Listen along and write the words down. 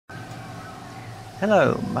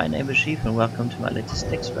Hello, my name is Chief and welcome to my latest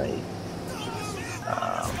X-ray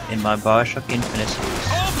in my Bioshock Infinite series.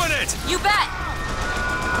 Open it! You bet!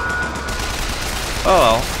 Oh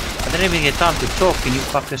well, I didn't even get time to talk and you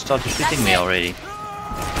fuckers started shooting me already.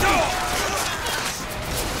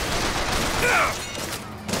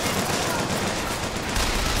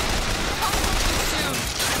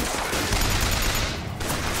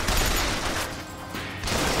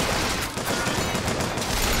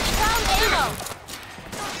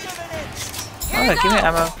 Oh, give me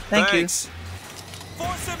ammo. Thank you.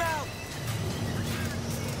 Force him out.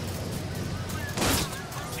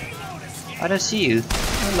 I don't see you.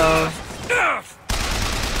 Hello.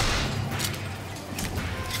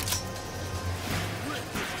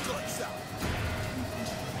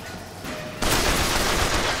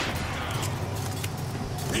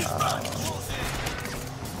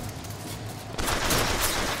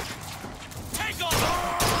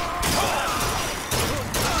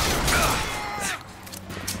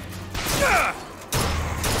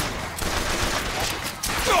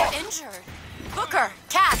 Injured. Booker,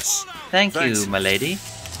 catch! Thank Thanks. you, my lady.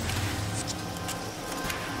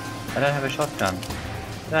 I don't have a shotgun.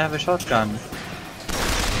 I don't have a shotgun.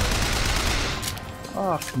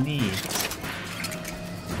 Fuck me.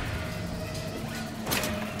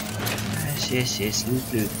 Yes,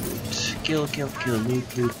 loot, loot. Kill,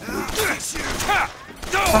 loot, loot.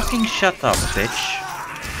 Fucking shut up, bitch.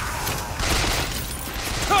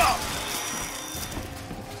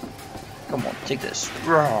 Come on, take this.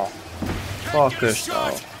 Raw. Fucker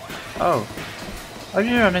style. Oh. Are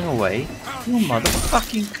you running away? You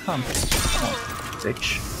motherfucking cunt. Come on,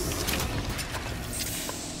 bitch.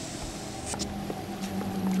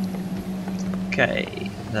 Okay,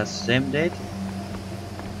 that's the same date.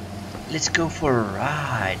 Let's go for a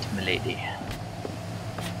ride, milady.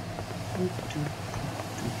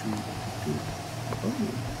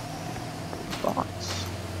 Oh, bots.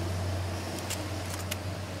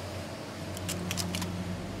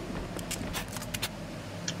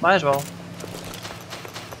 Might as well.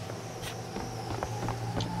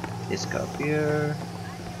 This go up here.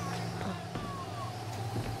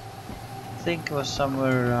 I think it was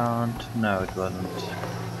somewhere around. No, it wasn't.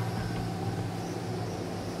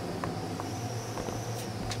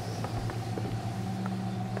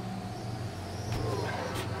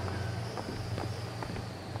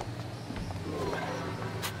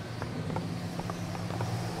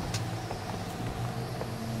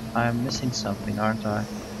 I'm missing something, aren't I?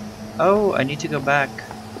 Oh, I need to go back.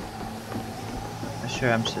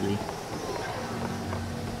 Sure, I'm silly.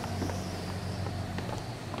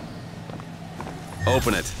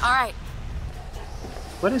 Open it. All right.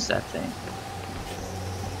 What is that thing?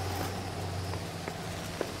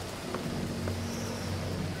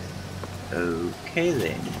 Okay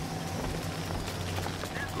then.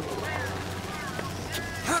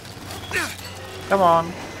 Come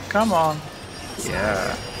on, come on.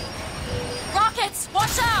 Yeah. Rockets,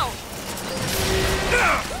 watch out!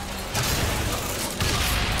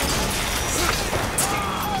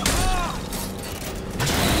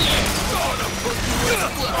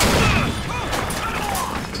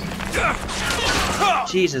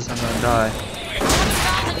 Jesus, I'm gonna die. Haven't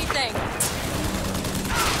found anything.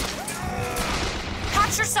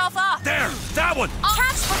 Patch yourself up. There! That one! I'll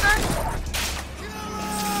catch, Booker.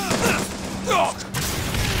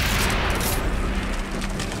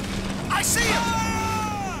 I see him!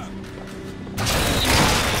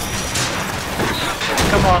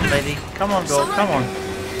 Come on, lady. Come on, girl. Come on.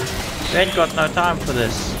 We ain't got no time for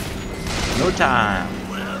this. No time.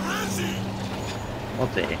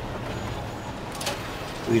 What the?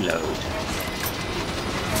 Reload.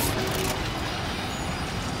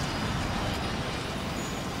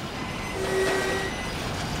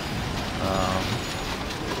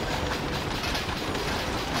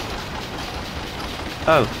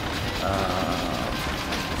 Oh.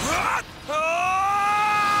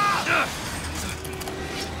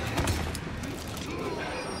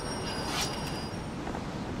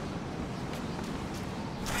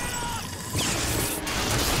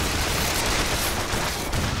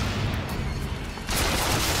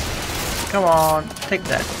 Come on, take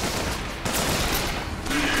that.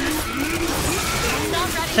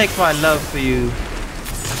 Take my love for you.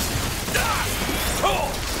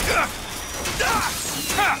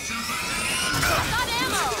 Got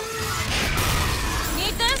ammo.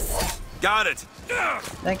 Need this? Got it.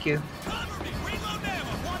 Thank you.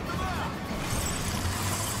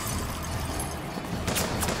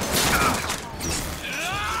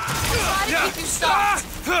 Try to keep you stopped.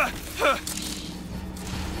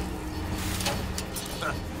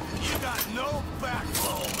 You got no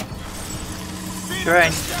backbone. Sure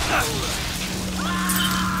ain't.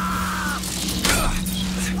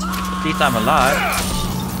 At least I'm alive.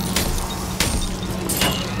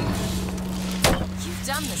 You've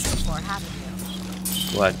done this before, haven't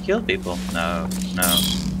you? What? Kill people? No, no,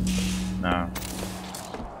 no.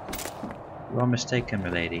 You are mistaken,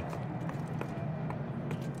 milady.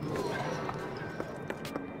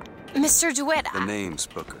 Mr. DeWitt, The name's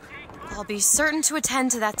Booker. I'll be certain to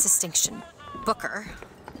attend to that distinction. Booker.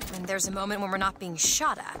 When there's a moment when we're not being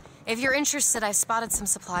shot at. If you're interested, I've spotted some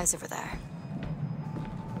supplies over there.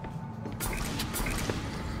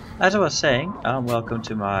 As I was saying, welcome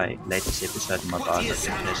to my latest episode of my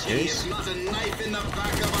Bioshock series.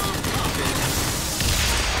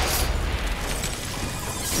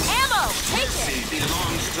 Ammo! Take it!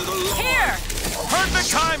 Here! Perfect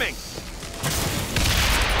timing!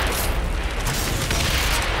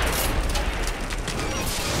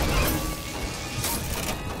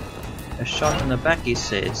 A shot in the back, he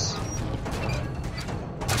says.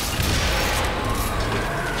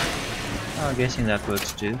 Oh, I'm guessing that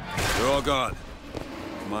works too. They're all gone.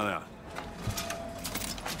 Come on out.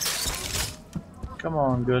 Come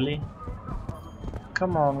on, girlie.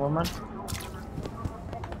 Come on, woman.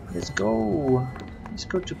 Let's go. Let's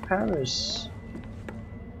go to Paris.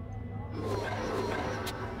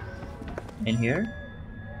 In here?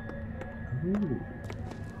 Ooh.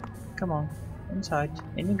 Come on. Inside.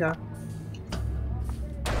 In you go.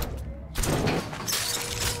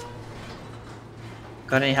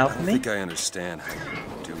 Got any help for I me? think I understand how you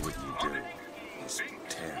do what you do. These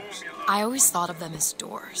tears. I always thought of them as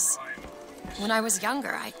doors. When I was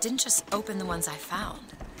younger, I didn't just open the ones I found.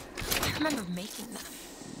 I remember making them.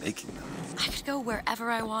 Making them? I could go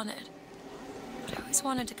wherever I wanted. But I always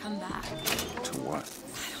wanted to come back. To what?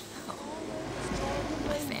 I don't know.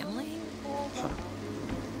 My family?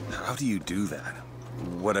 How do you do that?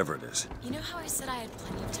 Whatever it is. You know how I said I had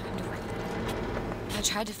plenty of time to read? I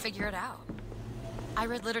tried to figure it out. I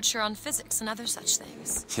read literature on physics and other such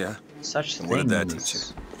things. Yeah? Such And things. what did that teach you?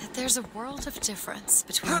 That there's a world of difference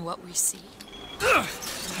between what we see.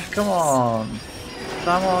 Come on.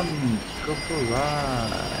 Come on. Go for a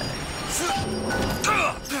ride.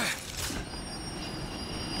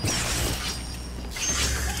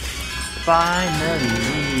 Finally.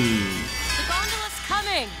 The gondola's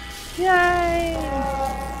coming! Yay!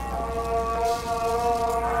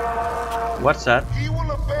 What's that? He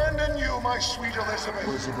will abandon you, my sweet Elizabeth.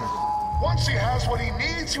 Once he has what he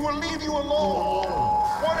needs, he will leave you alone.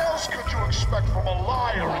 What else could you expect from a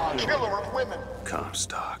liar and killer of women?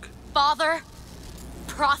 Comstock. Father,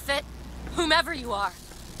 prophet, whomever you are,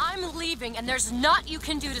 I'm leaving and there's naught you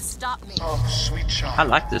can do to stop me. Oh, sweet child. I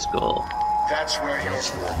like this girl. That's where you're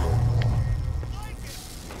wrong.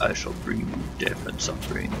 I shall bring you death and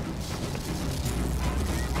suffering.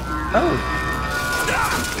 Oh!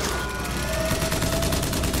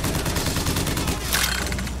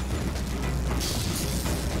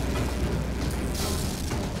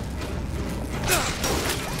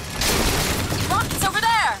 Rocket's over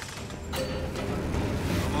there!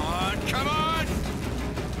 Come on, come on!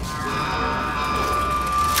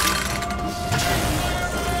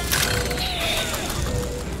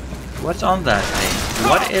 What's on that thing?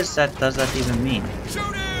 What is that? Does that even mean?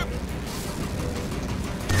 Shoot him!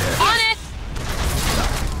 On it!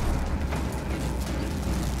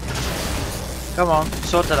 Come on,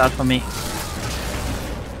 sort that out for me.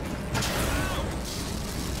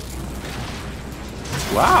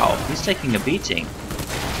 Wow, he's taking a beating.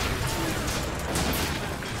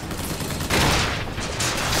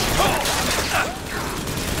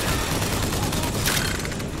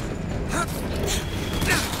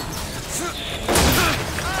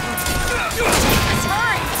 Let's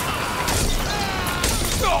hurry!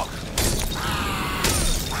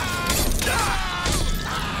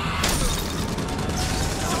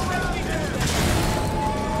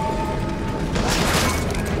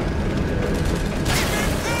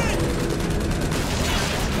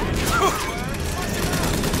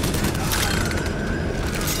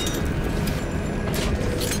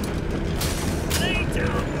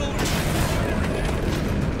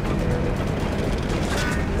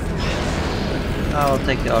 I'll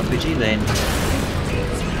take the RPG lane.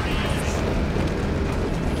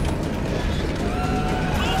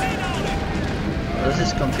 This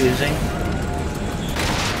is confusing.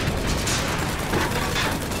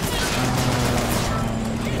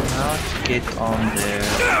 How to get on there?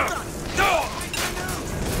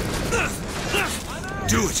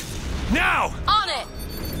 Do it! Now! On it!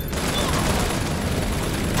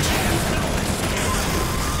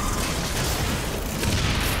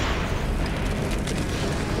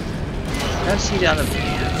 Let's see the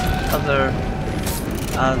other.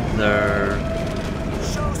 other?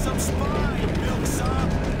 Show some spine,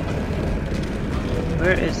 milksop.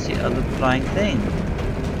 Where is the other flying thing?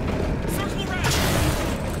 Circle around.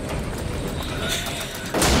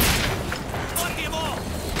 Fuck him all.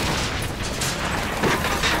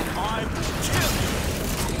 I will kill you.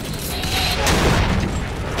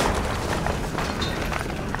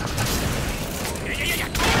 Yeah.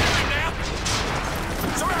 Go right now.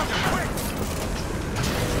 Surround him, quick.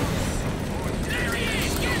 There he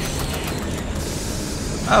is. Get him.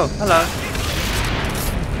 Oh, hello.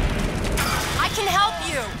 I can help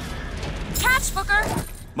you. Catch, Booker.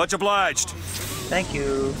 Much obliged. Thank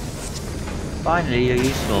you. Finally, you're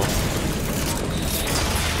useful.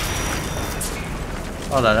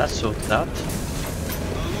 Oh, that's sorted out.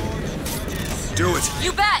 Do it.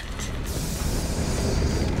 You bet.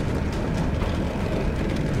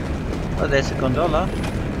 Oh, there's a gondola.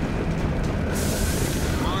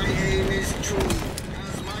 My aim is true,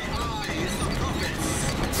 as my eye is the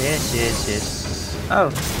prophet's. Yes.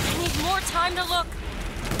 Oh, I need more time to look.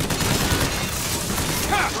 The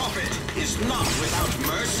prophet is not without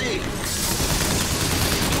mercy.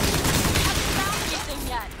 Haven't found anything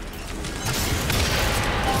yet.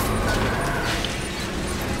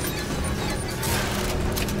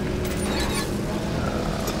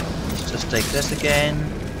 let's just take this again.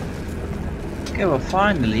 Okay, well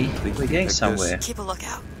finally, we're getting somewhere. Keep a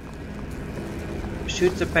lookout.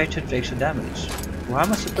 Shoot the patient for extra damage. Well, how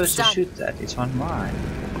am I supposed to Done. shoot that? It's on mine.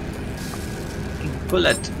 Fucking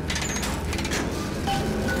bullet.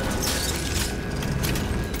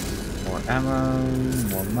 More ammo,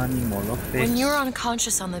 more money, more lockpicks. When you were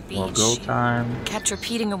unconscious on the more beach, gold time. you kept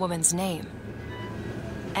repeating a woman's name.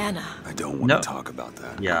 Anna. I don't want No. to talk about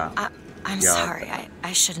that. Yeah. I'm Yeah. sorry.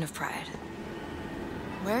 I shouldn't have pried.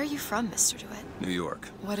 Where are you from, Mr. DeWitt? New York.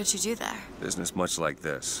 What did you do there? Business much like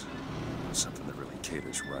this. Something that really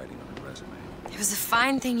caters writing on a resume. It was a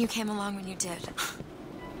fine thing you came along when you did.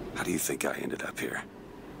 How do you think I ended up here?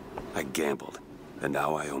 I gambled, and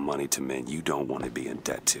now I owe money to men you don't want to be in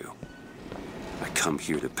debt to. I come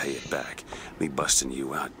here to pay it back. Me busting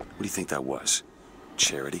you out. What do you think that was?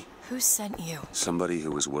 Charity? Who sent you? Somebody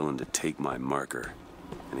who was willing to take my marker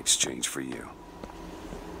in exchange for you.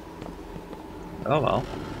 Oh well.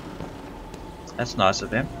 That's nice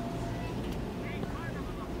of him.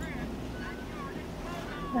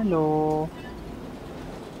 Hello.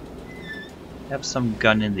 Have some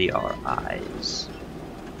gun in the eyes.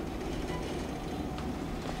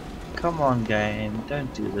 Come on, game.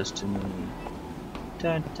 Don't do this to me.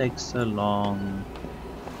 Don't take so long.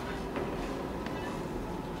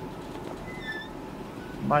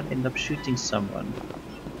 Might end up shooting someone.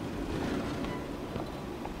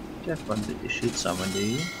 Just wanted to shoot someone, do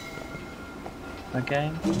you?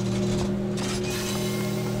 Okay.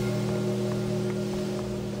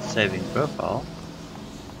 Saving profile.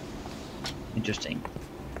 Interesting.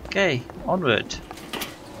 Okay, onward.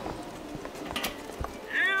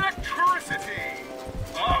 Electricity!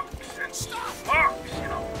 Bugs and stuff. Bugs, you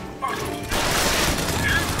know. Bugs.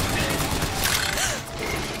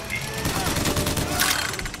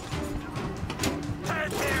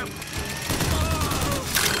 Take him!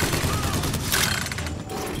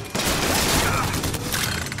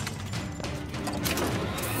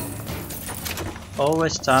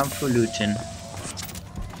 Always time for looting.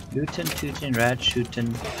 Looting, tooting, rat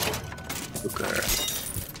shooting, Booker.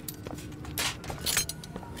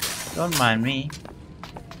 Don't mind me.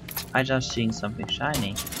 I just seeing something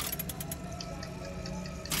shiny.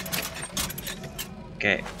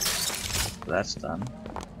 Okay, that's done.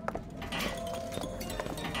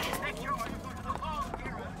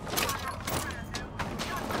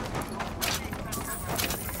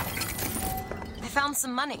 I found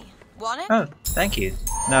some money. Want it? Oh, thank you.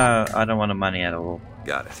 No, I don't want the money at all.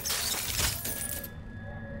 Got it.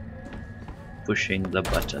 Pushing the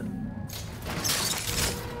button.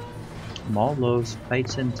 Marlowe's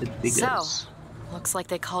patented figures. So, looks like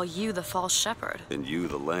they call you the false shepherd. And you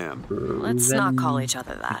the lamb. Let's not call each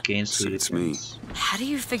other that. Against Suits me. hooligans. How do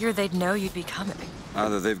you figure they'd know you'd be coming?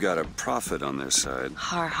 Either they've got a prophet on their side,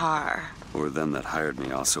 Har har. or them that hired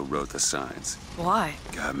me also wrote the signs. Why?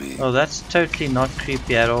 Got me. Oh, that's totally not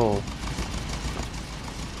creepy at all.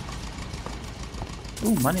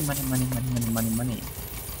 Ooh, money, money, money, money, money, money, money.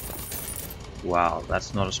 Wow,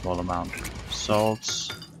 that's not a small amount.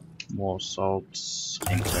 Salts, more salts,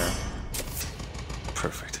 enter.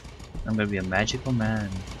 Perfect. I'm gonna be a magical man.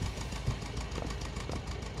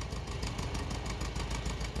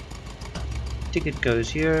 Ticket goes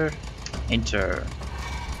here, enter.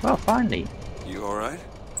 Well, finally. You alright?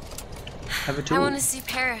 Have a tour. I want to see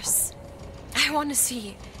Paris. I want to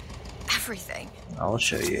see everything. I'll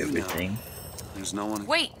show you everything. There's no one.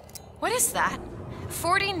 Wait, what is that?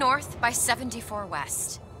 40 north by 74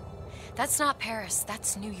 west. That's not Paris,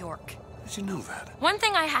 that's New York. How did you know that? One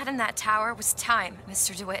thing I had in that tower was time,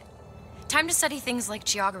 Mr. DeWitt. Time to study things like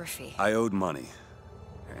geography. I owed money.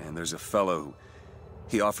 And there's a fellow.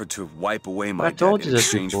 He offered to wipe away my I told debt you in this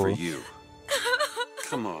exchange for before. you.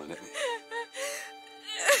 Come on.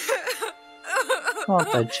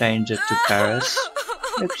 Can't they change it to Paris?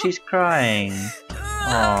 Look, she's crying. Come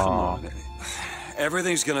Aww. on.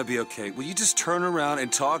 Everything's gonna be okay. Will you just turn around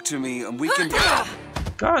and talk to me and we can...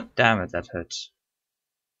 God damn it, that hurts.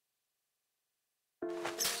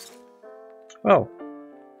 Well,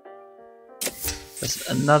 that's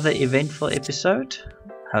another eventful episode.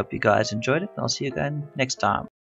 Hope you guys enjoyed it. I'll see you again next time.